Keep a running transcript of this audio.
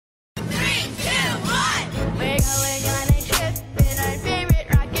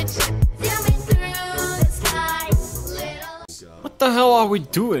the hell are we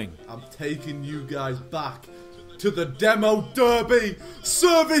doing? I'm taking you guys back to the Demo Derby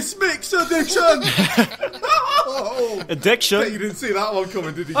Service Mix Edition! Addiction? You didn't see that one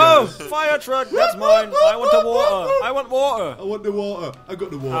coming, did you Oh, guys? fire truck, that's mine. I want the water. I want water. I want the water. I got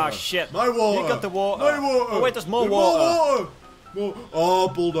the water. Ah, shit. My water. You got the water. My water. Oh, wait, there's more More water. More. Oh,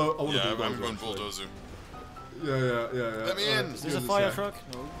 bulldozer. I want a Yeah, bulldozer. I'm going bulldozer. Yeah. Let me in. Is this a fire truck?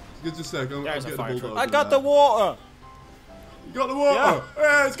 No. Give us a sec. I'm There's a getting fire the truck. bulldozer I got now. the water. You got the water?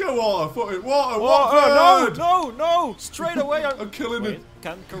 Yeah, let's go water. Foot it. Water. Water. Watford. No. Straight away. I'm killing Wait, it.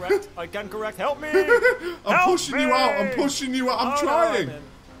 I can correct. Help me. I'm pushing you out. I'm pushing you out. I'm trying. No,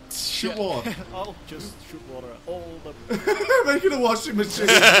 Shoot water. I'll just shoot water all the... Making a washing machine.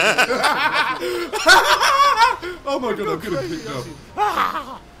 Oh my god, I'm gonna pick up.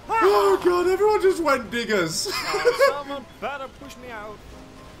 Oh god, everyone just went diggers. Someone better push me out.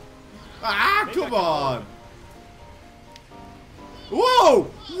 Come on.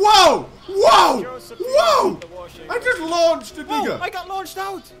 Whoa! I just launched a digger. I got launched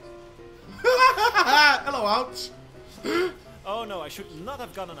out. Hello, ouch. Oh no, I should not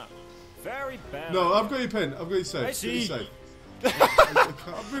have gotten out. Very bad. No, I've got your pin. I've got you safe. I see. I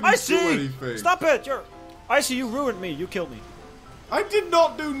can't really I do see. anything. Stop it. I see. You ruined me. You killed me. I did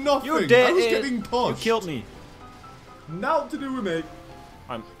not do nothing. You did. I was getting pushed. You killed me. Nothing to do with me.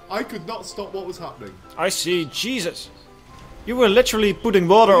 I'm. I could not stop what was happening. I see. Jesus. You were literally putting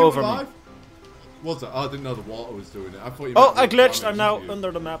water Are you over alive? me. What's that? Oh, I didn't know the water was doing it. I thought you Oh, meant I the glitched. damage I'm now you. under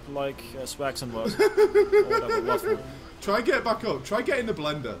the map like Swaxon was. Or whatever it was. Try get back up. Try get in the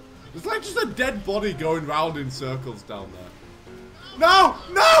blender. There's like just a dead body going round in circles down there. No!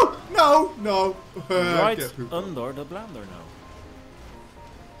 Right Get pooped. under the blender now.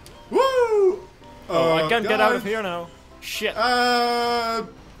 Woo! Oh, I can't get out of guys, here now. Shit. I'm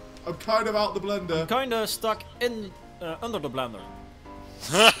kind of out the blender. Kinda stuck in under the blender.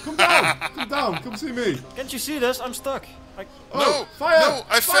 Come down, come see me. Can't you see this? I'm stuck. Oh, fire! No,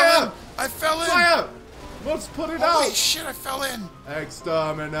 I fell in. Fire! Let's put it Holy out. shit, I fell in.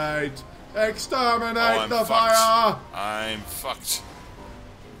 Exterminate I'm the fucked. fire. I'm fucked.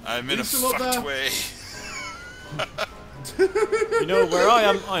 I'm in a still up fucked there? way. You know where I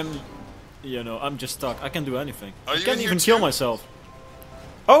am? I'm just stuck. I can't do anything. Are I you can't in even here kill too? myself.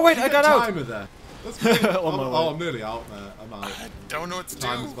 Oh wait, I got out. Timer there. Let's On my way. I'm nearly out, man. I'm out. I don't know what to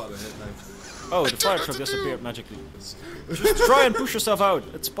Time's do. about to hit me. Oh, the fire truck disappeared magically. Just try and push yourself out.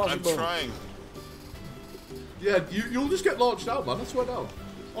 It's I'm possible. trying. Yeah, you'll just get launched out, man. I swear down.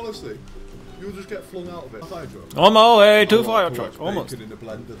 Honestly, you'll just get flung out of it. Fire truck. On my way to I fire want to truck. watch Almost. Bacon in the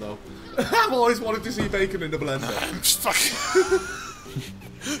blender, though. I've always wanted to see bacon in the blender. I'm just fucking.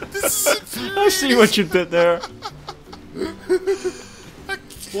 This is infuriating. I see what you did there.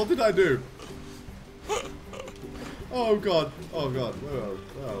 What did I do? Oh god. Where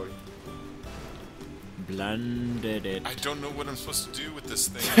are we? Blended it. I don't know what I'm supposed to do with this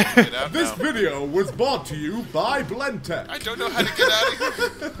thing. I can get out This now. video was brought to you by Blendtech. I don't know how to get out of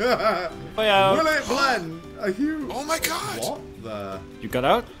here. Oh yeah. Will it blend? Are you? Oh my god. What the? You got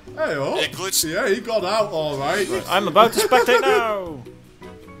out? Hey, oh. It glitched. Yeah, he got out all right. I'm about to spectate now.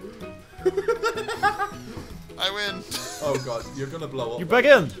 I win. Oh god, you're gonna blow up. You back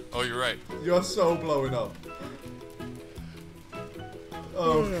in? Oh, you're right. You're so blowing up.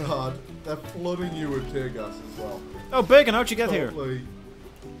 Oh god, they're flooding you with tear gas as well. Oh, Bacon, how'd you get here? Totally.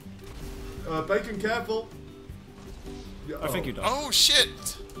 Bacon, careful. Yeah, I think you died. Oh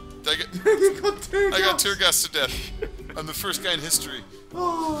shit. Did I get? you got tear gas. I got tear gas to death. I'm the first guy in history.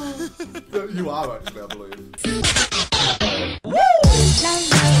 Oh. You are actually, I believe. La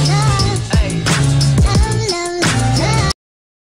la